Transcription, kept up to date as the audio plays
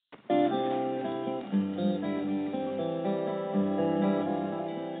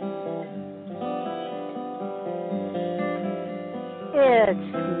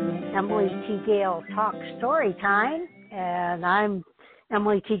It's Emily T. Gale Talk Story Time, and I'm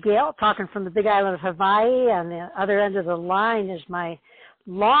Emily T. Gale talking from the Big Island of Hawaii. On the other end of the line is my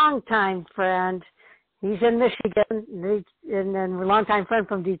longtime friend. He's in Michigan, and then a longtime friend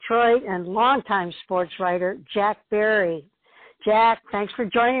from Detroit and longtime sports writer, Jack Barry. Jack, thanks for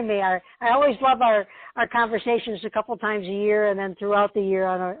joining me. I always love our conversations a couple times a year and then throughout the year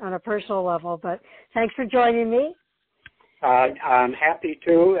on a personal level, but thanks for joining me. I'm happy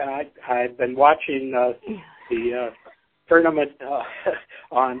to. I've been watching the tournament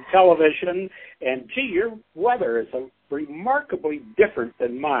on television, and gee, your weather is remarkably different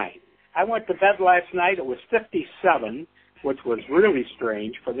than mine. I went to bed last night. It was 57, which was really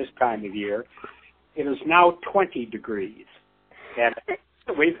strange for this time of year. It is now 20 degrees, and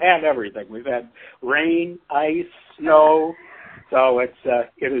we've had everything. We've had rain, ice, snow, so it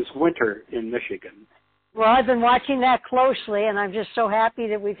is winter in Michigan. Well, I've been watching that closely, and I'm just so happy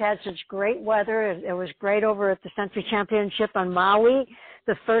that we've had such great weather. It was great over at the Century Championship on Maui,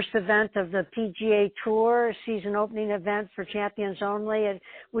 the first event of the PGA Tour, season opening event for champions only. And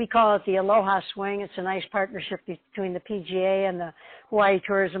we call it the Aloha Swing. It's a nice partnership between the PGA and the Hawaii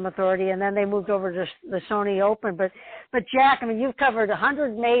Tourism Authority. And then they moved over to the Sony Open. But Jack, I mean, you've covered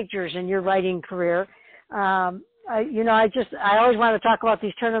 100 majors in your writing career. I always want to talk about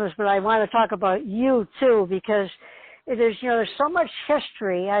these tournaments, but I want to talk about you too, because there's so much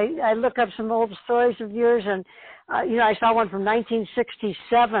history. I look up some old stories of yours, and I saw one from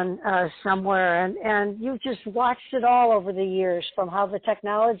 1967 somewhere, and you've just watched it all over the years, from how the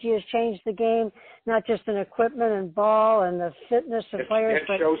technology has changed the game, not just in equipment and ball and the fitness of players.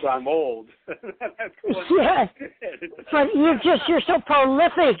 It shows I'm old. Yeah, but you're so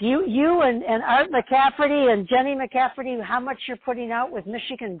prolific. You and Art McCafferty and Jenny McCafferty, how much you're putting out with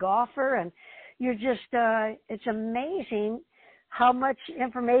Michigan Golfer, and you're just it's amazing how much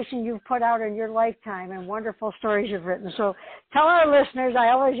information you've put out in your lifetime and wonderful stories you've written. So tell our listeners, I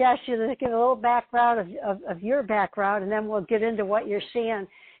always ask you to give a little background of your background, and then we'll get into what you're seeing,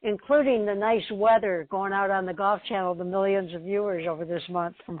 including the nice weather going out on the Golf Channel, the millions of viewers over this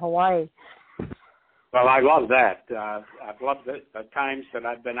month from Hawaii. Well, I love that. I've loved the times that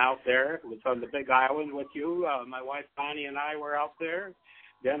I've been out there. It was on the Big Island with you. My wife Bonnie and I were out there.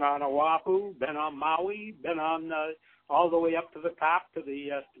 Been on Oahu, been on Maui, been on all the way up to the top to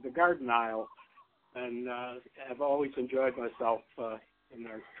the Garden Isle, and I've always enjoyed myself in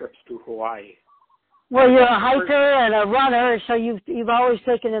our trips to Hawaii. Well, you're a hiker and a runner, so you've always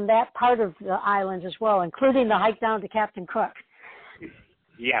taken in that part of the islands as well, including the hike down to Captain Cook.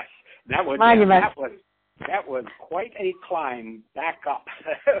 Yes, that was quite a climb back up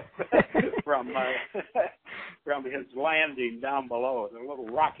from his landing down below. The little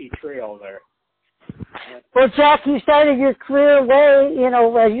rocky trail there. Well, Jack, you started your career way,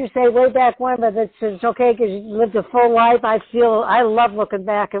 as you say, way back when, but it's okay because you lived a full life. I love looking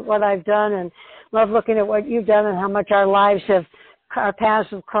back at what I've done and love looking at what you've done and how much our paths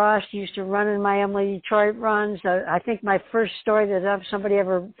have crossed. You used to run in my Emily Detroit runs. I think my first story that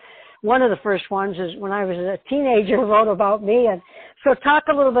one of the first ones is when I was a teenager, wrote about me. And so talk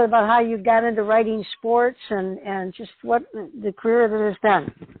a little bit about how you got into writing sports and just what the career that has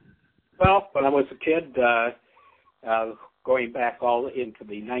been. Well, when I was a kid, going back all into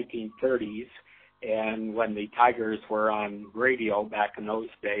the 1930s, and when the Tigers were on radio back in those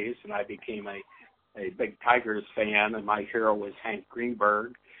days, and I became a big Tigers fan, and my hero was Hank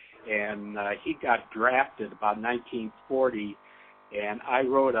Greenberg, and he got drafted about 1940, and I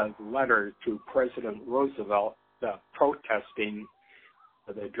wrote a letter to President Roosevelt protesting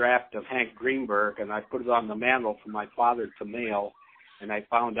the draft of Hank Greenberg, and I put it on the mantle for my father to mail. And I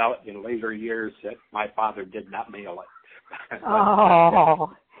found out in later years that my father did not mail it.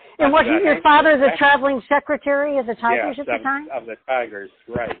 Oh. And wasn't your father the traveling secretary of the Tigers at the time? Of the Tigers,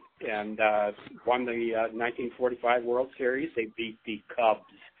 right. And won the 1945 World Series. They beat the Cubs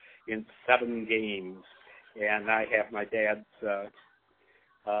in 7 games. And I have my dad's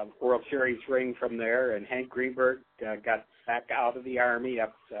World Series ring from there. And Hank Greenberg got back out of the Army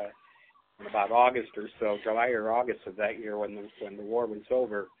up in about August or so, July or August of that year when the war was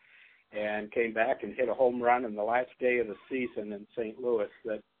over, and came back and hit a home run on the last day of the season in St. Louis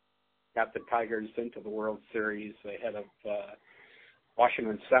that got the Tigers into the World Series ahead of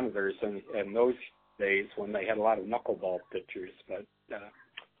Washington Senators in those days when they had a lot of knuckleball pitchers. But it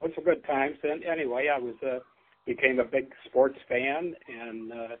was a good times. And anyway, I became a big sports fan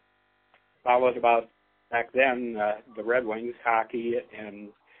and followed about back then the Red Wings, hockey, and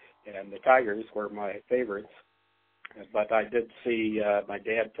the Tigers were my favorites. But I did see, my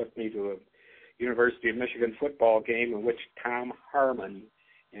dad took me to University of Michigan football game in which Tom Harmon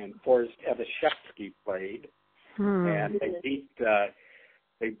and Forrest Evashevsky played, and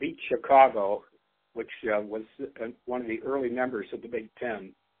they beat Chicago, which was one of the early members of the Big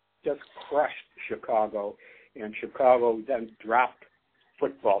Ten. Just crushed Chicago, and Chicago then dropped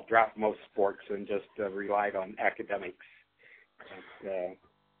football, dropped most sports, and just relied on academics. And,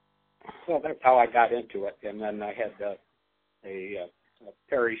 so that's how I got into it. And then I had a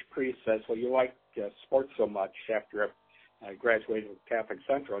parish priest says, "Well, you like sports so much." After I graduated from Catholic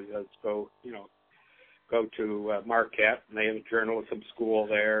Central, let's go to Marquette, and they have a journalism school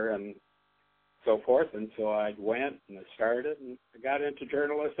there, and so forth. And so I went and I started and I got into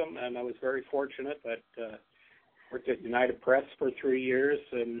journalism, and I was very fortunate that worked at United Press for 3 years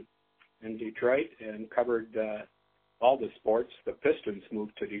in Detroit and covered all the sports. The Pistons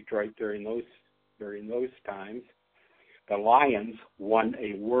moved to Detroit during those times. The Lions won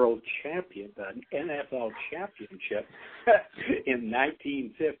a world champion, an NFL championship in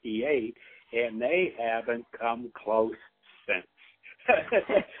 1958, and they haven't come close since.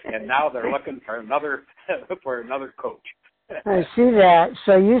 And now they're looking for another coach. I see that.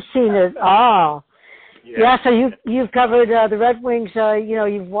 So you've seen it all. Yeah, so you've covered the Red Wings.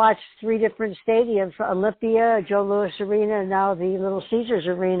 You've watched 3 different stadiums: Olympia, Joe Louis Arena, and now the Little Caesars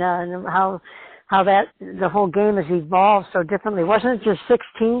Arena, and how the whole game has evolved so differently. Wasn't it just 6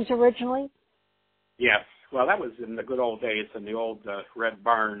 teams originally? Yes. Well, that was in the good old days, in the old Red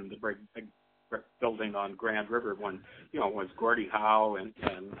Barn, the big building on Grand River, when it was Gordie Howe and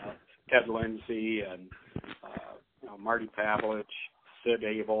Ted Lindsay and Marty Pavlich, Sid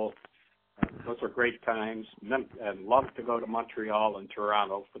Abel. Those were great times. And loved to go to Montreal and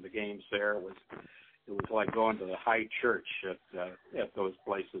Toronto for the games there. It was like going to the high church at those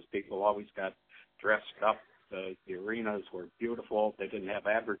places. People always got dressed up. The arenas were beautiful. They didn't have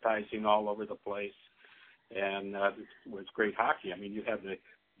advertising all over the place, and it was great hockey. I mean, you had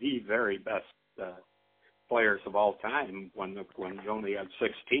the very best players of all time when you only had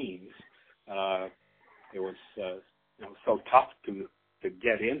 6 teams. It was so tough to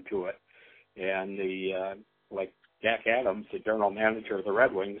get into it, and like Jack Adams, the general manager of the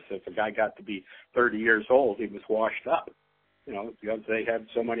Red Wings, if a guy got to be 30 years old, he was washed up. Because they had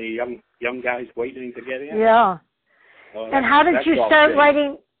so many young guys waiting to get in. Yeah. And how did you start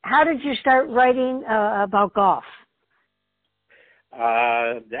writing? How did you start writing about golf?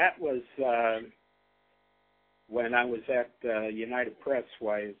 That was when I was at United Press.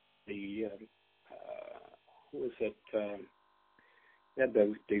 Who was it?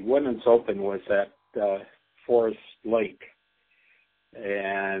 The Women's Open was at Forest Lake,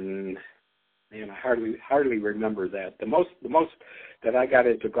 and I hardly remember that. The most that I got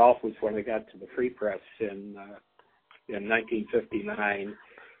into golf was when I got to the Free Press in 1959,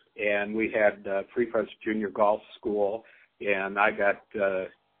 and we had Free Press Junior Golf School, and I got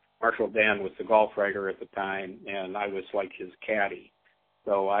Marshall Dan was the golf writer at the time, and I was like his caddy.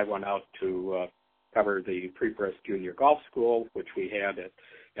 So I went out to cover the Free Press Junior Golf School, which we had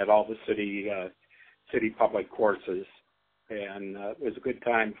at all the city public courses, and it was a good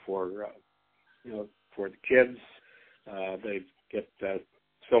time for the kids. They get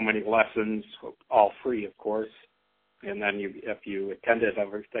so many lessons, all free, of course. And then if you attended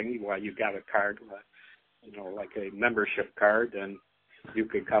everything, you got a card, like a membership card, and you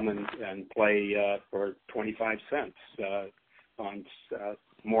could come and play for 25 cents on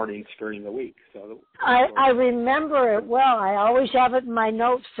mornings during the week. So I remember it well. I always have it in my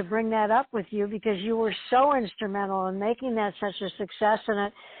notes to bring that up with you, because you were so instrumental in making that such a success,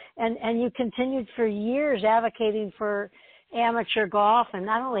 and you continued for years advocating for amateur golf, and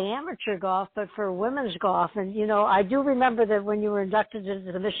not only amateur golf, but for women's golf. And, I do remember that when you were inducted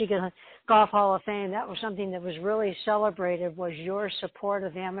into the Michigan Golf Hall of Fame, that was something that was really celebrated, was your support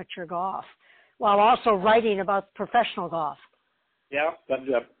of amateur golf, while also writing about professional golf. Yeah, but,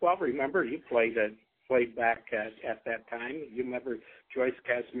 remember, you played back at that time. You remember Joyce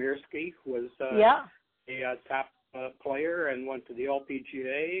Kazmierski was a top player and went to the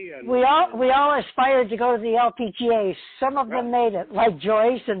LPGA. And we all aspired to go to the LPGA. Some of them made it, like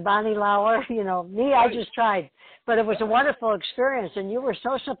Joyce and Bonnie Lauer. Me, I just tried. But it was a wonderful experience, and you were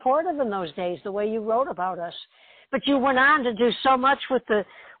so supportive in those days, the way you wrote about us. But you went on to do so much with the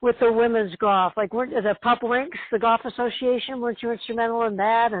women's golf, like the Pup Links, the Golf Association. Weren't you instrumental in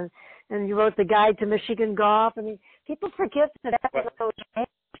that? And you wrote the Guide to Michigan Golf. I mean, people forget that.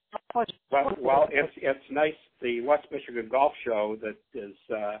 Well, it's nice. The West Michigan Golf Show that is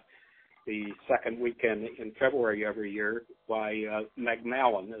the second weekend in February every year by Meg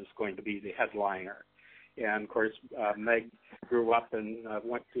Mallon is going to be the headliner. And, of course, Meg grew up and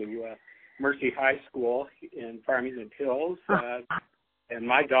went to Mercy High School in Farmington Hills, and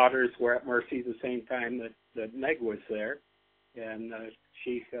my daughters were at Mercy the same time that Meg was there, and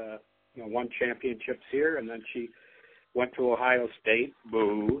she won championships here, and then she went to Ohio State,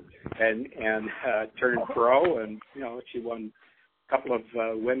 boo, and turned pro, and she won a couple of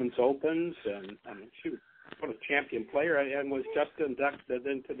women's opens, and she was a champion player, and was just inducted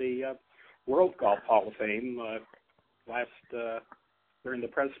into the World Golf Hall of Fame during the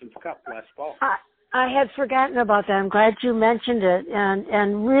President's Cup last fall. I had forgotten about that. I'm glad you mentioned it,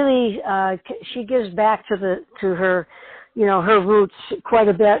 and really, she gives back to her, her roots quite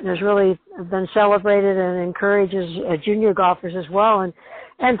a bit, and has really been celebrated and encourages junior golfers as well.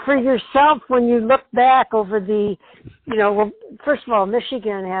 And for yourself, when you look back over the, well, first of all,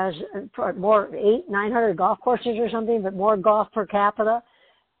 Michigan has more 900 golf courses or something, but more golf per capita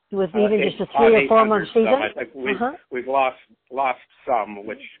with even just a 3 or 4 month season. I think we've lost some,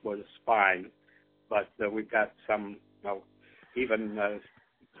 which was fine, but we've got some. Even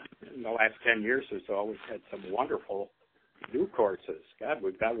in the last 10 years or so, we've had some wonderful new courses. God,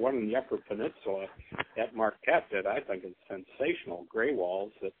 we've got one in the Upper Peninsula at Marquette that I think is sensational. Gray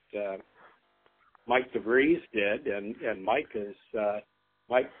Walls that Mike DeVries did, and Mike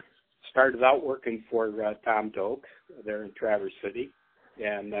started out working for Tom Doak there in Traverse City,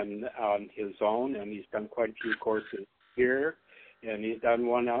 and then on his own, and he's done quite a few courses here, and he's done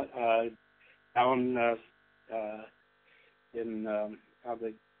one down in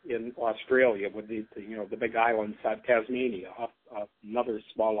Australia with the big islands, Tasmania, another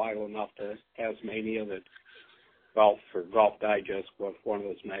small island off Tasmania that Golf Digest, one of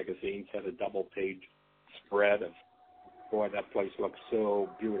those magazines, had a double-page spread of, boy, that place looks so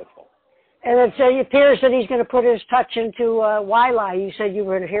beautiful. And it appears that he's going to put his touch into Waialae. You said you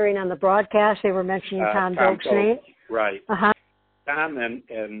were hearing on the broadcast they were mentioning Tom Doak's name. Right. Uh-huh. Tom and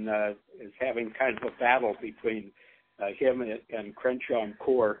is having kind of a battle between him and Crenshaw and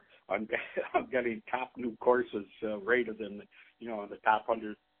Core on getting top new courses rated in the top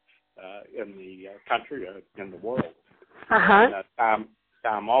 100 in the country or in the world. Uh-huh. And,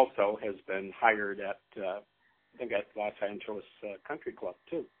 Tom also has been hired at I think at Los Angeles Country Club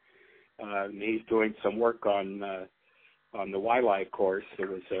too. He's doing some work on the Waialae course. It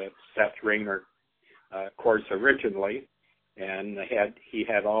was a Seth Rayner course originally, and he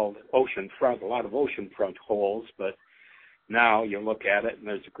had all a lot of oceanfront holes, but now you look at it and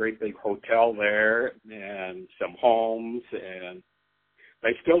there's a great big hotel there and some homes, and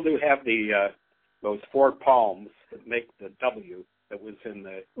they still do have those 4 palms that make the W that was in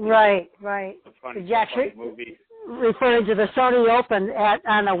the right. The funny movie. Referring to the Sony Open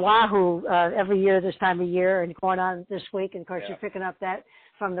on Oahu every year this time of year, and going on this week. And of course, You're picking up that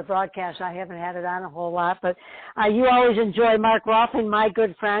from the broadcast. I haven't had it on a whole lot, but you always enjoy Mark Rolfing, my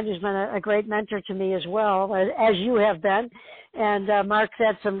good friend, who's been a great mentor to me as well, as you have been. And Mark's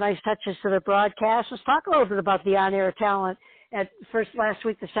had some nice touches to the broadcast. Let's talk a little bit about the on-air talent. Last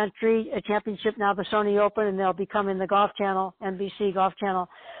week, the Century Championship, now the Sony Open, and they'll be coming the Golf Channel, NBC Golf Channel,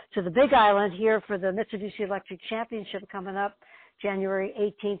 to the Big Island here for the Mitsubishi Electric Championship coming up January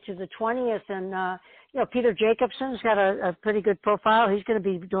 18th to the 20th. And, Peter Jacobson's got a pretty good profile. He's going to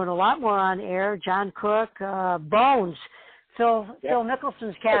be doing a lot more on air. John Cook, Bones, Phil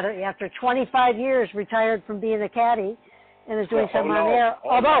Mickelson's caddy, after 25 years retired from being a caddy, and is doing some on air.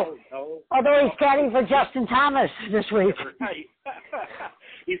 Although he's caddying for Justin Thomas this week. Right.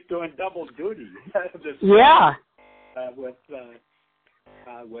 He's doing double duty.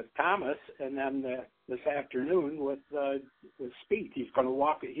 With Thomas, and then this afternoon with Spieth. He's going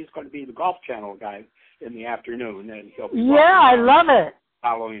to be the Golf Channel guy in the afternoon, and he'll be I love it.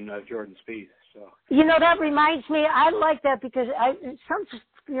 Following Jordan Spieth. So that reminds me. I like that because some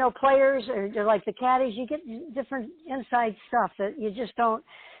players or like the caddies, you get different inside stuff that you just don't.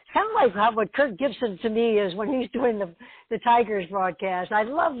 It's kind of like what Kirk Gibson to me is when he's doing the Tigers broadcast. I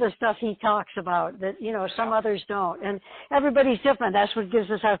love the stuff he talks about that, some others don't. And everybody's different. That's what gives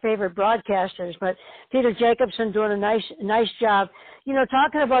us our favorite broadcasters. But Peter Jacobson doing a nice job.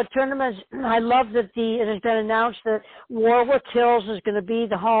 Talking about tournaments, I love that it has been announced that Warwick Hills is going to be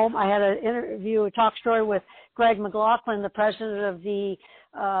the home. I had a talk story with Greg McLaughlin, the president of the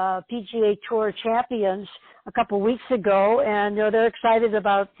PGA Tour Champions, a couple of weeks ago, and they're excited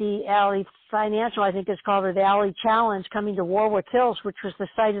about the Alley Financial, I think it's called, or the Alley Challenge, coming to Warwick Hills, which was the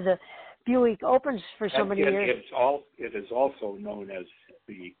site of the Buick Opens for so many years. It is also known as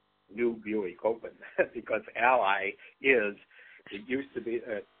the new Buick Open because Ally it used to be,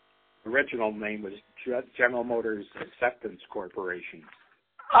 original name was General Motors Acceptance Corporation.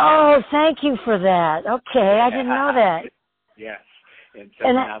 Oh, thank you for that. Okay, I didn't know that. Yes, and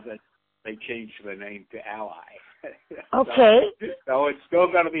so now that they changed the name to Ally. Okay. So it's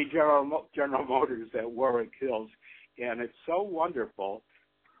still going to be General Motors at Warwick Hills, and it's so wonderful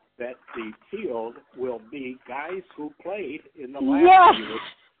that the field will be guys who played in the last year.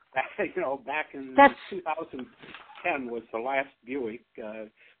 Back in 2010 was the last Buick,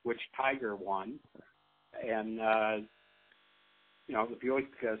 which Tiger won, and the Buick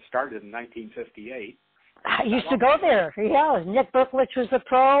started in 1958. I used to go there. Yeah, Nick Berklich was the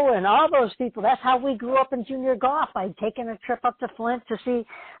pro, and all those people. That's how we grew up in junior golf. I'd taken a trip up to Flint to see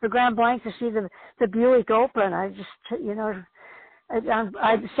the Grand Blanc to see the Buick Open. I just,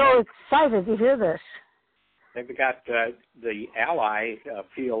 I'm so excited to hear this. They've got the Ally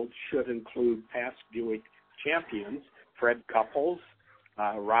field should include past Buick champions: Fred Couples,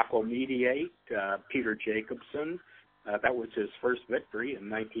 Rocco Mediate, Peter Jacobson. That was his first victory in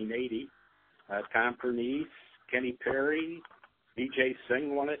 1980. Tom Pernice, Kenny Perry, B.J.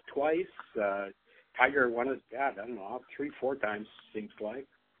 Singh won it twice. Tiger won it, 3-4 times, seems like.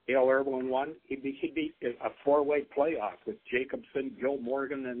 Dale Irwin won. He beat a four-way playoff with Jacobson, Gil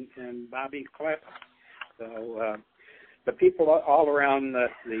Morgan, and Bobby Clapham. So the people all around the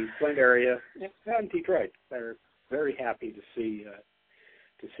Flint area and Detroit, they're very happy to see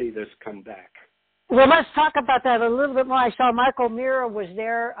this come back. Well, let's talk about that a little bit more. I saw Mark O'Meara was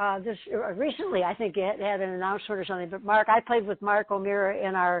there recently. I think it had an announcement or something. But Mark, I played with Mark O'Meara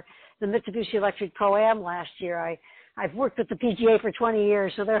in the Mitsubishi Electric Pro-Am last year. I've worked with the PGA for 20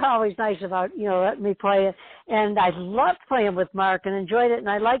 years, so they're always nice about letting me play it. And I loved playing with Mark and enjoyed it. And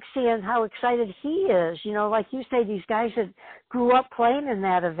I like seeing how excited he is. Like you say, these guys that grew up playing in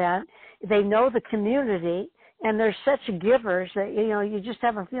that event, they know the community. And they're such givers that, you just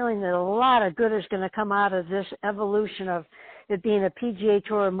have a feeling that a lot of good is going to come out of this evolution of it being a PGA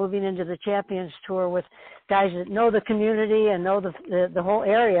Tour and moving into the Champions Tour with guys that know the community and know the whole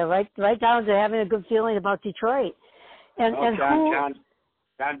area, right down to having a good feeling about Detroit. And John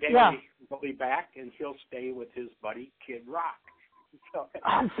Daly will be back, and he'll stay with his buddy Kid Rock. So,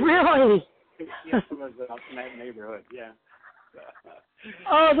 really? He lives out in that neighborhood, yeah.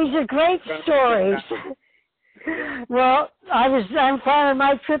 Oh, these are great stories. Well, I'm planning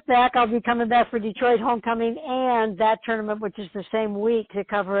my trip back. I'll be coming back for Detroit Homecoming and that tournament, which is the same week, to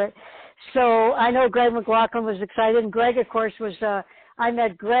cover it. So I know Greg McLaughlin was excited, and Greg, of course, was. I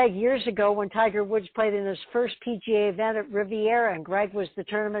met Greg years ago when Tiger Woods played in his first PGA event at Riviera, and Greg was the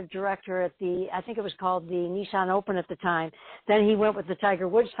tournament director at I think it was called the Nissan Open at the time. Then he went with the Tiger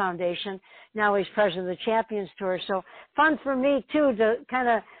Woods Foundation. Now he's president of the Champions Tour. So fun for me too to kind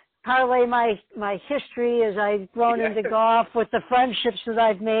of parlay my history as I've grown into golf with the friendships that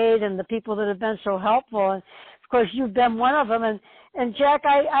I've made and the people that have been so helpful. And of course, you've been one of them. And Jack,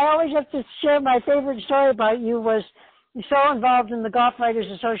 I always have to share my favorite story about you was you're so involved in the Golf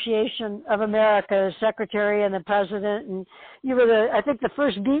Writers Association of America as secretary and the president. And you were I think the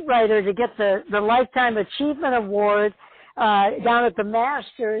first beat writer to get the Lifetime Achievement Award down at the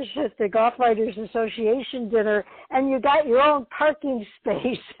Masters at the Golf Writers Association dinner, and you got your own parking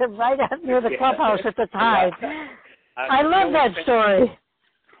space right out near the clubhouse at the time. I love that story.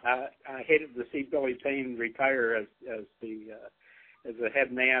 I hated to see Billy Payne retire as the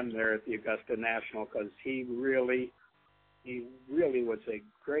head man there at the Augusta National, because he really was a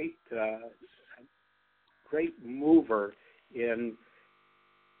great mover in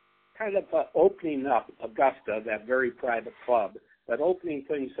kind of opening up Augusta, that very private club, but opening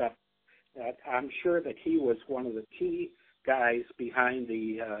things up. I'm sure that he was one of the key guys behind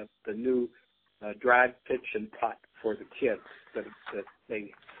the new drive, pitch, and putt for the kids that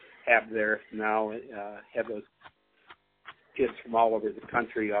they have there now. Have those kids from all over the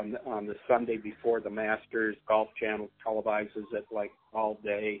country on the Sunday before the Masters. Golf Channel televises it like all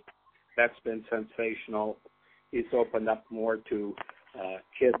day. That's been sensational. He's opened up more to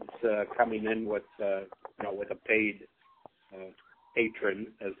kids coming in with a paid patron,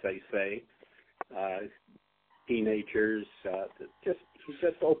 as they say, teenagers. He's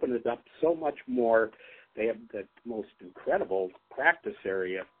just opened it up so much more. They have the most incredible practice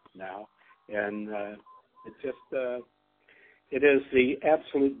area now, and it is the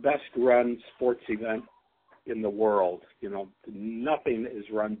absolute best run sports event in the world. Nothing is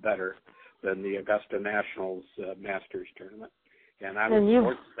run better than the Augusta National's Masters tournament. And I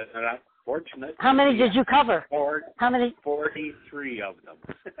was fortunate. How many did you cover? How many? 43 of them.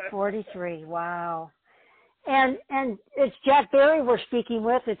 43. Wow. And it's Jack Berry we're speaking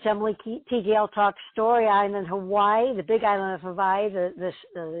with. It's Emily TGL Talk Story Island, Hawaii, the big island of Hawaii,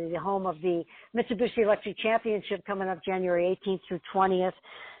 the home of the Mitsubishi Electric Championship coming up January 18th through 20th,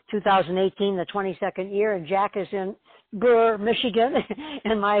 2018, the 22nd year. And Jack is in Burr, Michigan,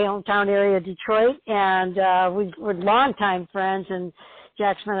 in my hometown area, Detroit, and we're longtime friends. And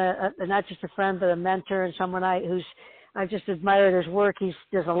Jack's been not just a friend, but a mentor and someone I've just admired his work. He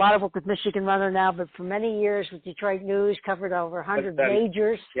does a lot of work with Michigan Runner now, but for many years with Detroit News, covered over 100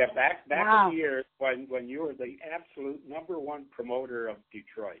 majors. Yeah, back wow. in the years when you were the absolute #1 promoter of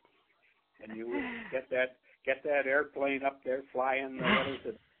Detroit, and you would get that airplane up there flying.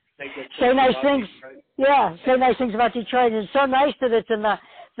 Say nice things. Detroit. Yeah, say nice things about Detroit. It's so nice that it's in the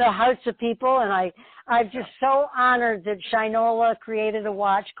hearts of people, and I'm just so honored that Shinola created a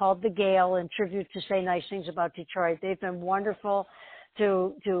watch called the Gale in tribute to Say Nice Things About Detroit. They've been wonderful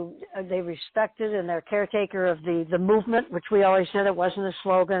they respected, and they're caretaker of the movement, which we always said it wasn't a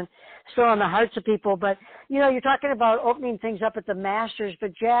slogan, still in the hearts of people. But, you're talking about opening things up at the Masters,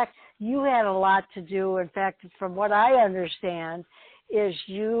 but Jack, you had a lot to do. In fact, from what I understand, is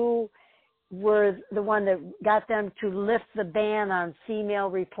you were the one that got them to lift the ban on female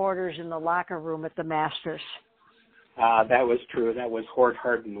reporters in the locker room at the Masters. That was true. That was Hort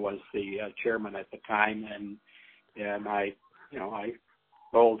Harden was the chairman at the time, and I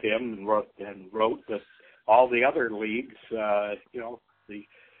told him and wrote that all the other leagues, the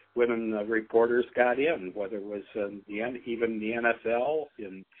women reporters got in, whether it was even the NFL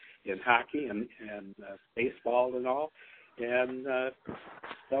in hockey and baseball and all. And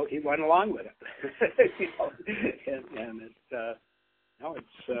so he went along with it.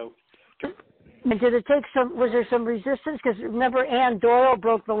 And did it take was there some resistance? Because remember, Ann Doyle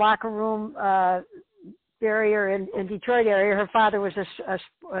broke the locker room barrier in Detroit area. Her father was a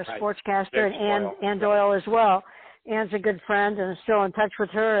sportscaster, and Ann Doyle as well. Ann's a good friend and is still in touch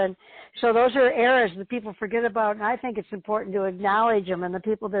with her. And so those are eras that people forget about, and I think it's important to acknowledge them and the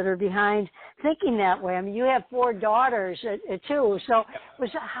people that are behind thinking that way. I mean, you have 4 daughters too. So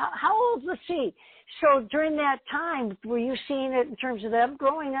how old, let's see. So during that time, were you seeing it in terms of them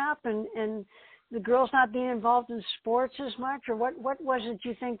growing up and the girls not being involved in sports as much? Or what was it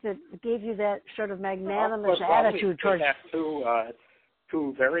you think that gave you that sort of magnanimous attitude towards? We had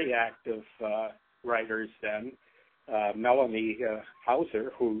two very active writers then. Melanie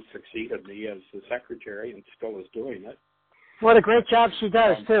Hauser, who succeeded me as the secretary and still is doing it. What a great job she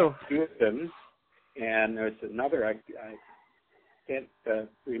does, too. Houston, and there's another, I can't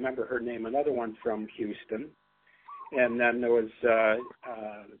remember her name, another one from Houston. And then there was a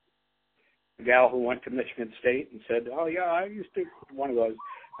gal who went to Michigan State and said, oh, yeah, I used to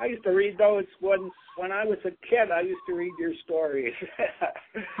read those when I was a kid. I used to read your stories.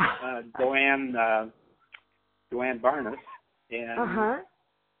 Joanne Barnes,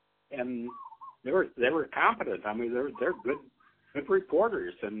 and they were competent. I mean, they're good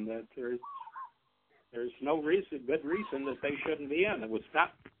reporters, and there's no good reason that they shouldn't be in.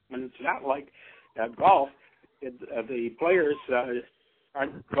 It's not like golf. The players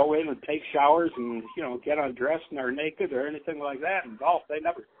aren't go in and take showers and get undressed and are naked or anything like that. In golf,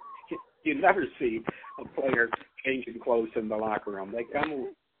 you never see a player changing clothes in the locker room. They come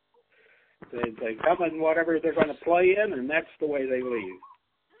in whatever they're going to play in, and that's the way they leave.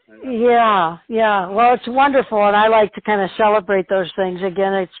 Yeah. Well, it's wonderful, and I like to kind of celebrate those things.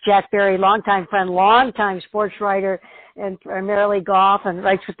 Again, it's Jack Berry, longtime friend, longtime sports writer, and primarily golf, and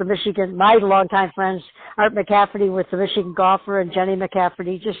writes with my longtime friends, Art McCafferty with the Michigan Golfer and Jenny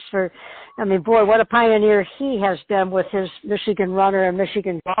McCafferty, boy, what a pioneer he has been with his Michigan Runner and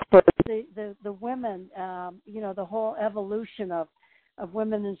Michigan Golfer. The women, the whole evolution of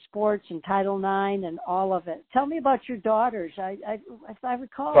women in sports and Title IX and all of it. Tell me about your daughters. I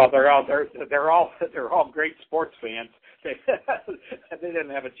recall. Well, they're all great sports fans. They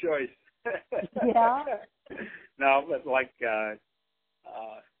didn't have a choice. Yeah. No, but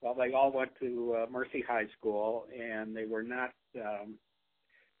they all went to Mercy High School, and they were not.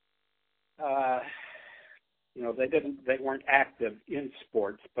 They weren't active in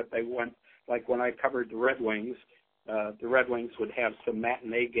sports, but they went. Like when I covered the Red Wings. The Red Wings would have some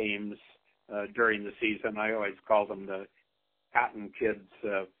matinee games during the season. I always call them the Cotton Kids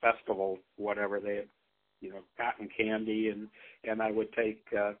Festival, whatever. They had, cotton candy, and I would take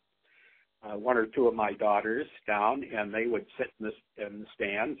one or two of my daughters down, and they would sit in the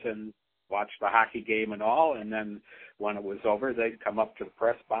stands and watch the hockey game and all. And then when it was over, they'd come up to the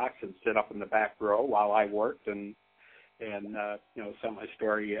press box and sit up in the back row while I worked and send my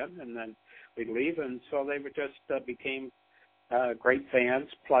story in, and then we'd leave, and so they would just became great fans.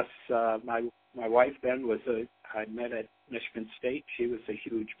 Plus, my wife then I met at Michigan State. She was a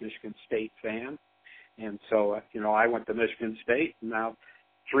huge Michigan State fan, and so I went to Michigan State. And now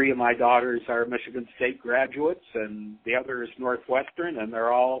 3 of my daughters are Michigan State graduates, and the other is Northwestern, and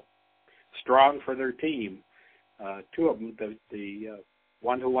they're all strong for their team. two of them. The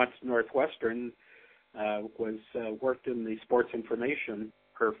one who went to Northwestern was worked in the sports information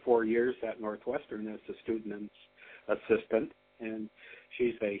for 4 years at Northwestern as a student assistant, and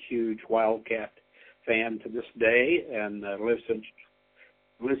she's a huge Wildcat fan to this day, and lives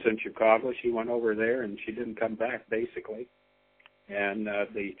in Chicago. She went over there and she didn't come back, basically. And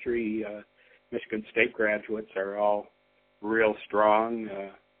the three Michigan State graduates are all real strong.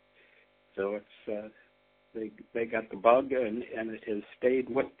 So it's they got the bug, and it has stayed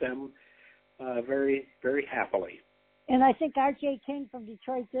with them very, very happily. And I think R.J. King from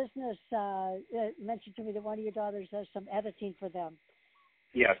Detroit Business mentioned to me that one of your daughters does some editing for them.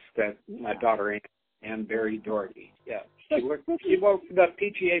 Yes, my daughter Ann Barry Doherty. Yeah, she worked the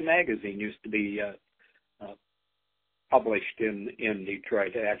PGA magazine used to be published in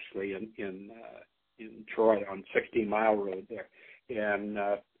Detroit, actually in Troy on 16 Mile Road there, and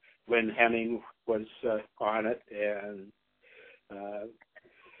Lynn Henning was on it, and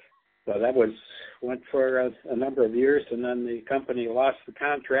so that went for a number of years, and then the company lost the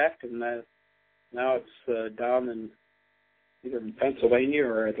contract, and now it's down in either in Pennsylvania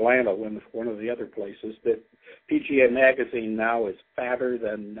or Atlanta, one of the other places. The PGA magazine now is fatter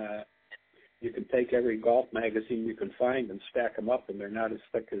than you can take every golf magazine you can find and stack them up, and they're not as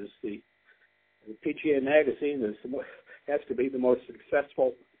thick as the PGA magazine has to be the most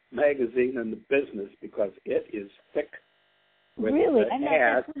successful magazine in the business because it is thick with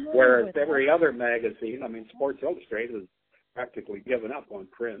ads, whereas every other magazine, I mean, Sports Illustrated has practically given up on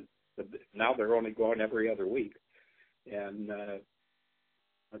print. Now they're only going every other week. And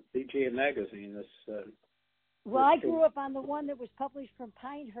PGA magazine is... well, I grew up on the one that was published from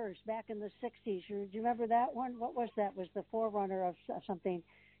Pinehurst back in the 60s. Do you remember that one? What was that? Was the forerunner of something?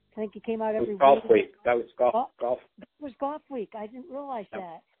 I think it came out every week. Golf Week. That was golf. It was Golf Week. I didn't realize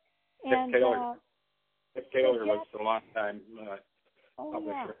that. And Dick Taylor was a long time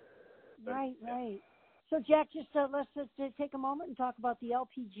publisher. Yeah. Right. So, Jack, just let's take a moment and talk about the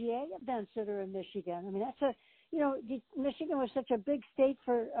LPGA events that are in Michigan. I mean, that's Michigan was such a big state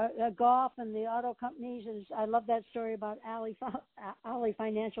for golf and the auto companies. And I love that story about Alley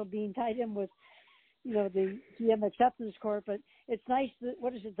Financial being tied in with, the GM Acceptance Corp. But it's nice that,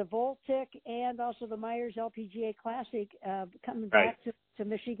 the Voltic and also the Myers LPGA Classic coming back to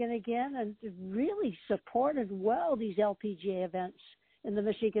Michigan again, and really supported well these LPGA events in the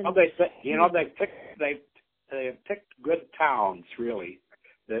Michigan. Well, they picked good towns, really,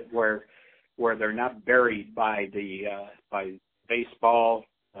 that where they're not buried by the by baseball,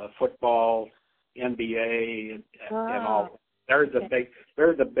 football, NBA, and all. They're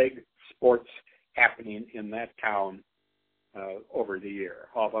the big sports happening in that town over the year.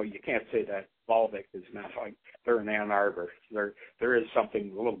 Although you can't say that Volvic is not like they're in Ann Arbor. There is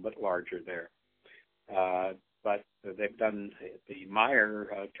something a little bit larger there. But they've done the Meyer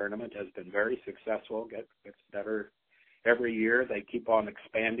tournament has been very successful. Gets better every year. They keep on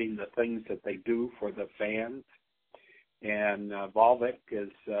expanding the things that they do for the fans. And Volvic has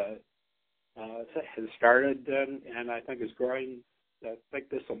started and I think is growing. I think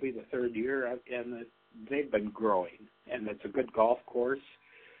this will be the third year, and they've been growing. And it's a good golf course,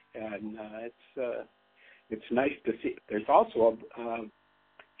 and it's nice to see. There's also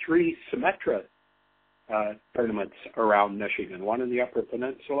 3 Symetra tournaments around Michigan, one in the Upper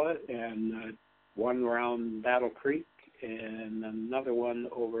Peninsula and one around Battle Creek and another one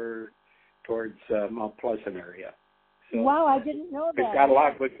over towards Mount Pleasant area. So, wow, I didn't know that.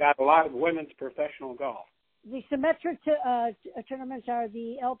 We've got a lot of women's professional golf. The Symetra tournaments are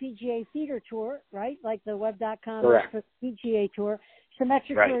the LPGA feeder tour, right? Like the web.com is for the PGA tour.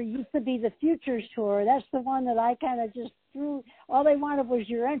 Symetra tour used to be the Futures tour. That's the one that I kind of just threw. All they wanted was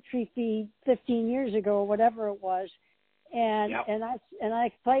your entry fee 15 years ago or whatever it was. And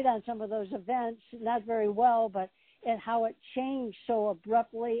I played on some of those events, not very well, but and how it changed so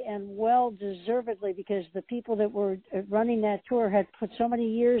abruptly and well deservedly because the people that were running that tour had put so many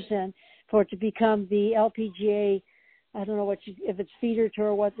years in for it to become the LPGA. I don't know if it's feeder tour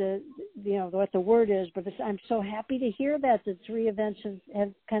or what what the word is, but I'm so happy to hear that the 3 events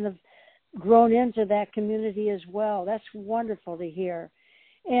have kind of grown into that community as well. That's wonderful to hear.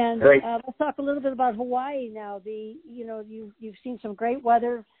 And let's talk a little bit about Hawaii now. You've seen some great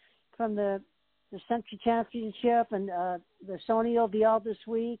weather from the Century Championship, and the Sony will be out this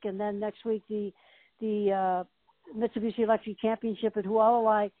week, and then next week the Mitsubishi Electric Championship at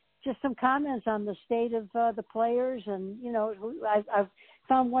Hualalai. Just some comments on the state of the players, and I've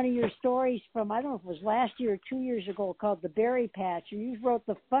found one of your stories from I don't know if it was last year or 2 years ago called the Berry Patch, and you wrote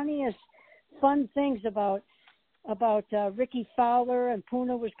the funniest fun things about Ricky Fowler, and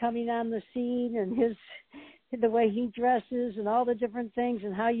Puna was coming on the scene, and the way he dresses and all the different things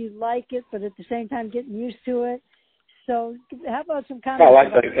and how you like it, but at the same time getting used to it. So how about some comments? Well, I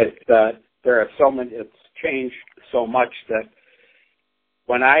think there are so many, it's changed so much that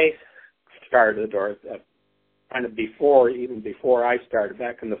when I started, or kind of even before I started,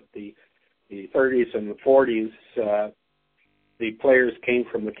 back in the 30s and the 40s, the players came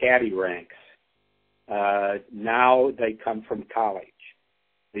from the caddy ranks. Now they come from college.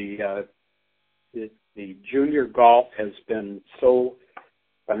 The junior golf has been so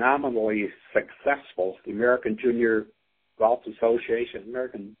phenomenally successful. The American Junior Golf Association,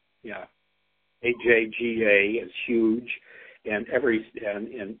 AJGA is huge, and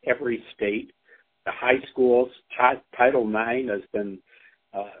in every state. The high schools, Title IX has been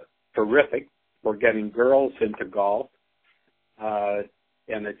terrific for getting girls into golf, and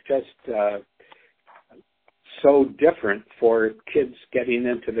it's just so different for kids getting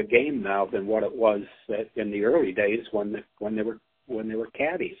into the game now than what it was in the early days when they were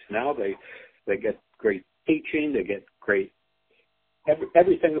caddies. Now they get great teaching, they get great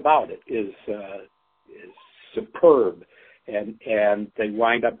everything about it is superb, and they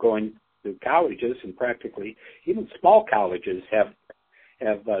wind up going to colleges, and practically even small colleges have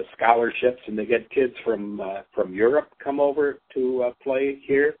scholarships, and they get kids from Europe come over to play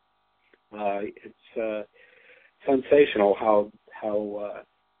here. It's sensational how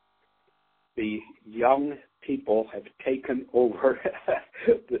the young people have taken over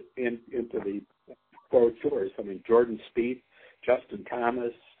into the pro tours. I mean, Jordan Spieth, Justin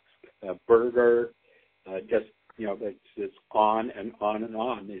Thomas, Berger, it's on and on and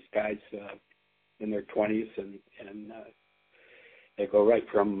on. These guys in their 20s, and they go right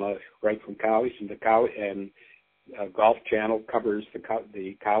from college into college, and Golf Channel covers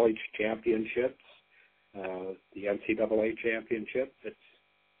the college championships, the NCAA championship. It's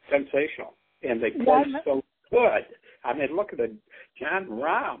sensational, and they play so good. I mean, look at John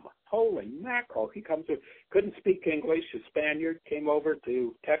Rahm. Holy mackerel! He couldn't speak English. A Spaniard came over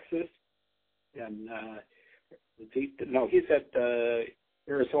to Texas, and he's at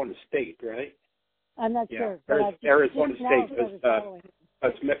Arizona State, right? I'm not sure. Arizona State.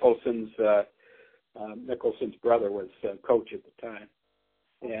 That's Mickelson's brother was coach at the time,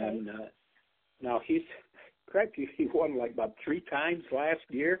 okay. And now he's correct. He won like about 3 times last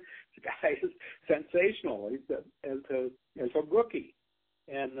year. The guy is sensational. He's as a rookie,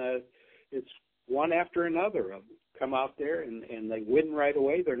 and it's one after another of them come out there and they win right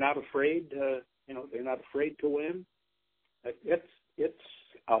away. They're not afraid. They're not afraid to win. It's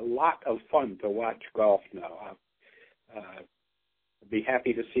a lot of fun to watch golf now. I'd be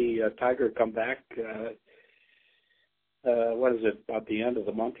happy to see Tiger come back. What is it, about the end of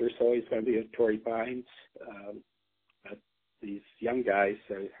the month or so? He's going to be at Torrey Pines. These young guys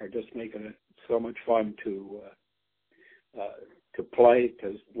are just making it so much fun to play,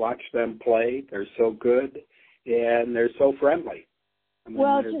 to watch them play. They're so good, and they're so friendly. I mean,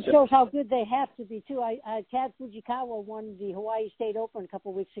 well, it just shows how good they have to be, too. Tad Fujikawa won the Hawaii State Open a couple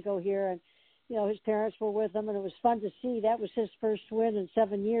of weeks ago here, and, his parents were with him, and it was fun to see. That was his first win in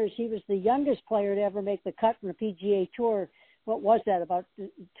 7 years. He was the youngest player to ever make the cut from the PGA Tour. What was that, about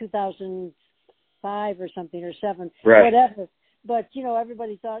 2005 or something, or 7, right. Whatever. But,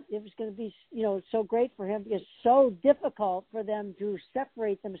 everybody thought it was going to be, so great for him, because it's so difficult for them to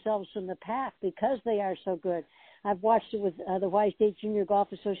separate themselves from the pack because they are so good. I've watched it with the Hawaii State Junior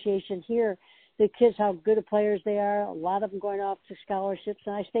Golf Association here. The kids, how good of players they are, a lot of them going off to scholarships,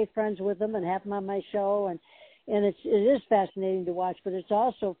 and I stay friends with them and have them on my show, and it is fascinating to watch, but it's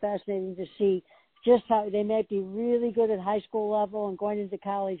also fascinating to see just how they might be really good at high school level and going into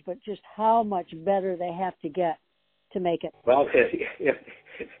college, but just how much better they have to get to make it. Well,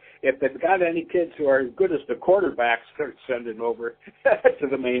 if they've got any kids who are as good as the quarterbacks they're sending over to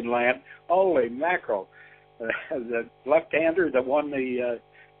the mainland, holy mackerel! The left-hander that won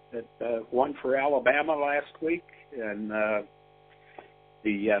won for Alabama last week, and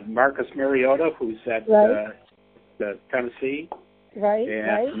the Marcus Mariota, who's at Tennessee, right?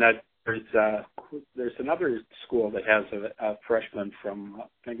 And right. There's another school that has a freshman from, I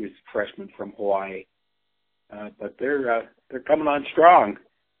think he's a freshman from Hawaii, but they're coming on strong.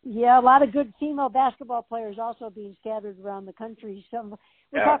 Yeah, a lot of good female basketball players also being scattered around the country.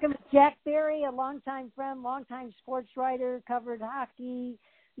 We're talking with Jack Barry, a longtime friend, longtime sports writer, covered hockey,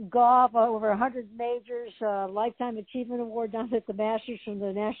 golf, over 100 majors, Lifetime Achievement Award down at the Masters from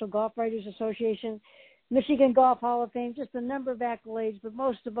the National Golf Writers Association, Michigan Golf Hall of Fame, just a number of accolades, but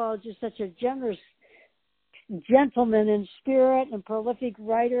most of all, just such a generous gentleman in spirit and prolific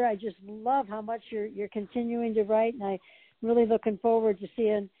writer. I just love how much you're continuing to write, and I'm really looking forward to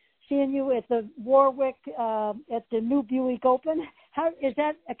seeing seeing you at the Warwick at the new Buick Open. How is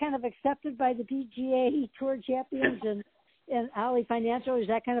that kind of accepted by the PGA Tour champions and Ally Financial? Is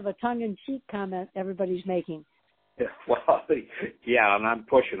that kind of a tongue-in-cheek comment everybody's making? Well, yeah, and I'm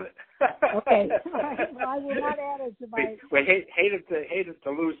pushing it. Okay. All right. Well, I will not add it to my. We hated to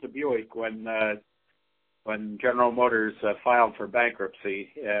lose the Buick when General Motors filed for bankruptcy,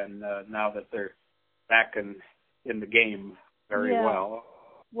 and now that they're back in the game very well.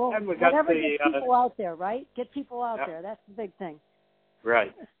 Well, and we got whatever gets people out there, right? Get people out there. That's the big thing.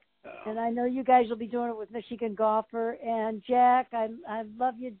 Right. And I know you guys will be doing it with Michigan Golfer. And Jack, I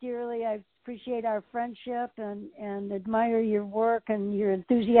love you dearly. I appreciate our friendship and admire your work and your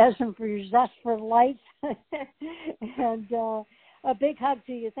enthusiasm for your zest for life. And a big hug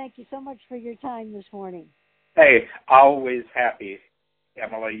to you. Thank you so much for your time this morning. Hey, always happy,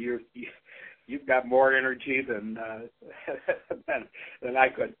 Emily. You've got more energy than I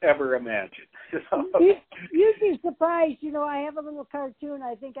could ever imagine. You'd be surprised. You know, I have a little cartoon.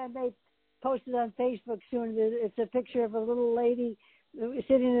 I think I may post it on Facebook soon. It's a picture of a little lady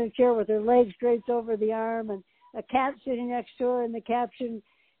sitting in a chair with her legs draped over the arm and a cat sitting next to her. And the caption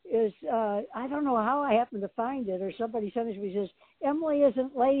is, I don't know how I happened to find it, or somebody sent it to me. Says, "Emily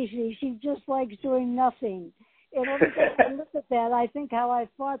isn't lazy. She just likes doing nothing." And every time I look at that, I think how I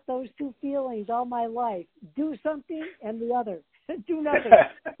fought those two feelings all my life. Do something and the other. Do nothing.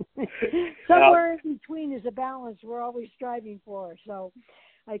 Somewhere in between is a balance we're always striving for. So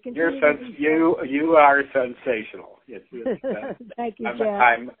I continue. You are sensational. Thank you,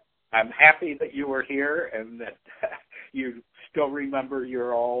 Jack. I'm happy that you were here and that you still remember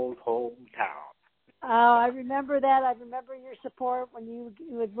your old hometown. I remember that. I remember your support when you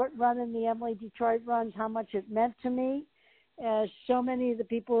would run in the Emily Detroit runs, how much it meant to me. So many of the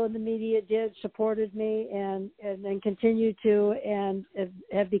people in the media supported me and continue to and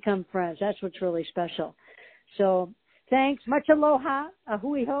have become friends. That's what's really special. So thanks. Much aloha, a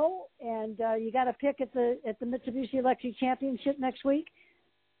hui ho. And you got a pick at the Mitsubishi Electric Championship next week?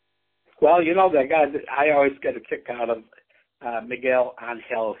 Well, you know, I always get a kick out of Miguel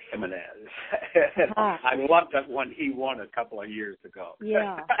Angel Jimenez. I loved it when he won a couple of years ago.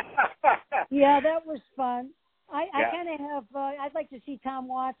 Yeah. Yeah, that was fun. I kind of have, I'd like to see Tom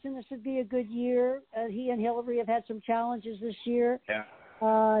Watson. This would be a good year. He and Hillary have had some challenges this year. Yeah.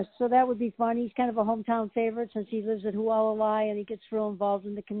 So that would be fun. He's kind of a hometown favorite since he lives at Hualalai and he gets real involved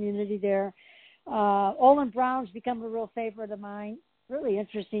in the community there. Olin Brown's become a real favorite of mine. Really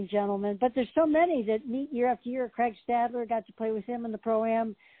interesting gentleman. But there's so many that meet year after year. Craig Stadler, got to play with him in the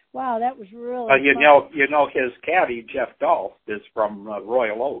Pro-Am. Wow, that was really fun. You know his caddy, Jeff Dahl, is from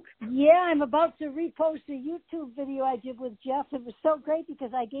Royal Oak. Yeah, I'm about to repost a YouTube video I did with Jeff. It was so great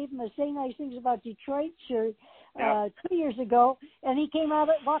because I gave him a Say Nice Things About Detroit shirt 2 years ago, and he came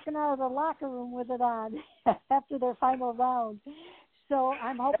walking out of the locker room with it on after their final round. So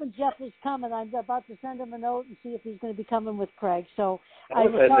I'm hoping Jeff is coming. I'm about to send him a note and see if he's going to be coming with Craig. So they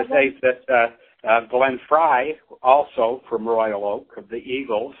say that Glenn Fry, also from Royal Oak of the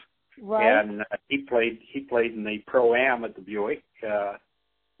Eagles, right? And he played in the Pro-Am at the Buick. Was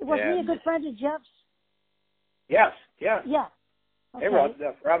he a good friend of Jeff's? Yes, yeah. Yeah. Okay. They were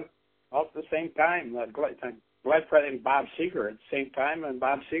around at the same time. Glenn Fry and Bob Seger at the same time, and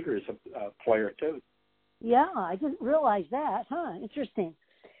Bob Seger is a player too. Yeah, I didn't realize that. Interesting.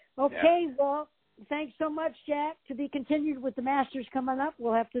 Okay, well, thanks so much, Jack. To be continued with the Masters coming up.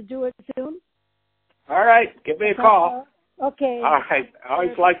 We'll have to do it soon. All right. Give me a call. Okay. All right. I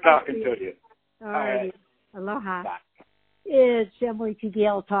always like talking to you. All right. Aloha. Bye. It's Emily T.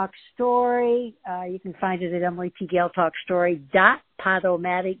 Gale Talk Story. You can find it at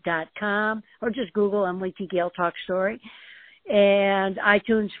emilytgaletalkstory.podomatic.com or just Google Emily T. Gale Talk Story. And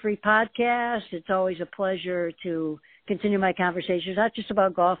iTunes free podcast. It's always a pleasure to continue my conversations, not just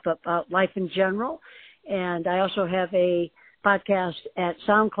about golf, but about life in general. And I also have a podcast at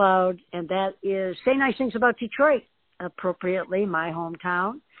SoundCloud, and that is Say Nice Things About Detroit, appropriately, my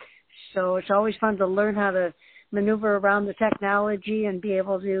hometown. So it's always fun to learn how to maneuver around the technology and be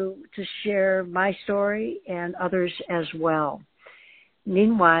able to share my story and others as well.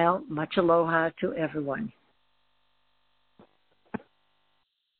 Meanwhile, much aloha to everyone.